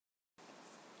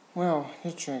Well,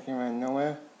 this track came out of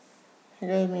nowhere. He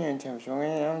gave me a tip song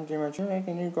and I'm doing my track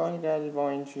and you guys are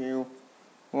going to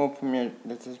world premiere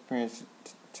this experience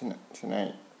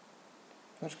tonight.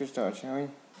 Let's get started, shall we?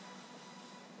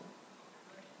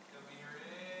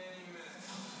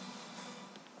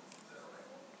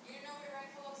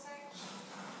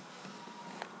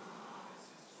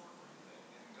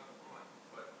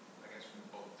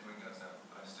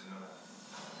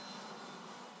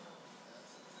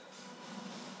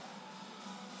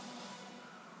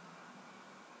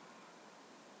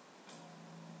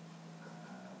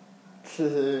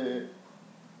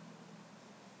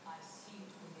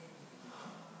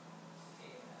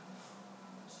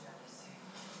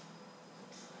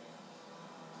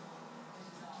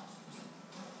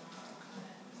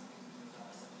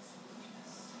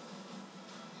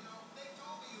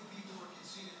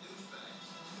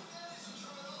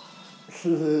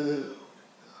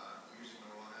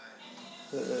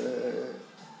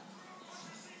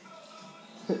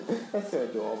 That's so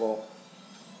adorable.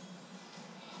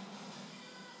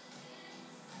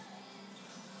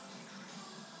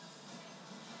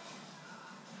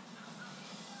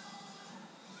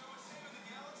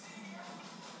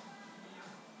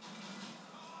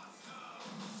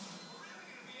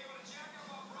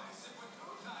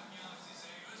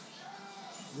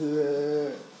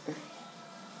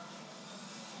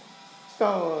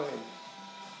 Stone!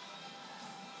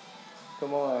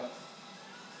 Come on.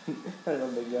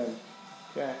 Hello, big gun.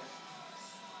 Yeah.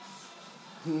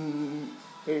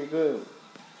 Very good.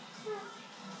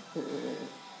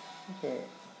 Okay.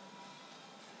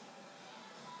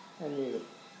 Hello.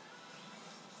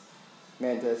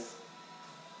 Mantis.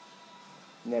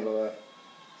 Nebula.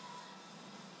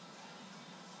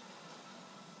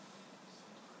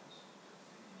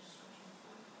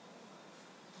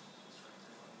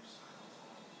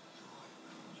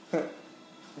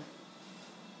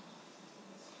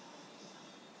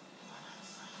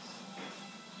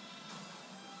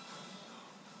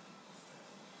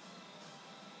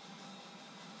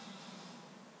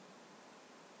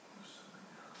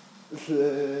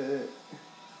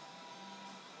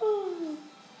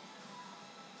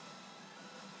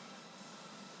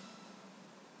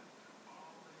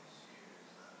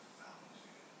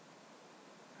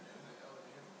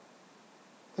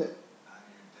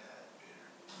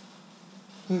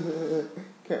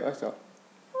 Okay, let's go.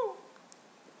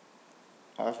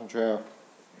 Awesome trail.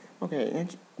 Okay,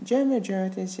 and Jimmy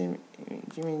Jonathan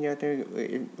Jimmy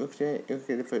Jonathan looked at the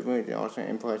footprint also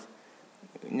in plus.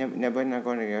 Never not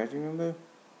going to go, remember?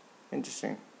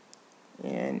 Interesting.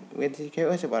 And with the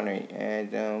Chaos Boundary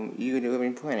as you the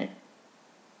living planet.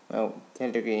 Well,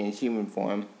 technically in human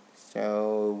form.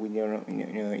 So we don't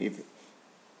know if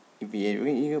he is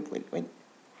you but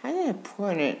how did a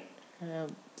planet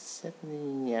have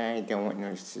 70 I don't want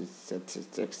no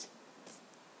statistics.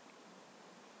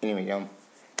 Anyway,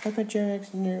 Papa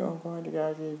Jack's new on Guard the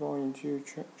Galaxy Volume 2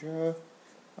 trailer.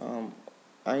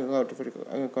 I love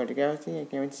the Guard the Galaxy. I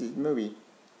can't wait to see the movie.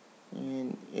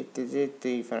 And if this is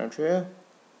the final trailer,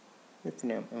 good for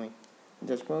now. Anyway,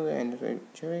 that's all. And that's the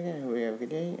trailer again. I hope you have a good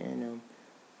day. And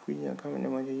please comment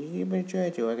on what you but try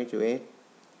to like it to it.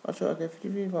 Also, I got 50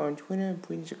 people on Twitter.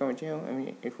 Please comment channel. I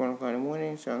mean, it's 1 o'clock in the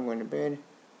morning, so I'm going to bed.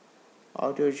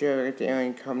 I'll do a show at the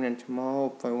end coming in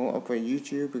tomorrow, but I won't upload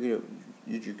YouTube because of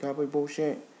YouTube copy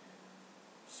bullshit.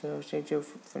 So stay tuned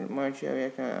for my show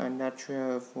on that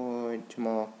trailer for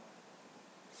tomorrow.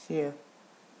 See ya.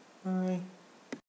 Bye.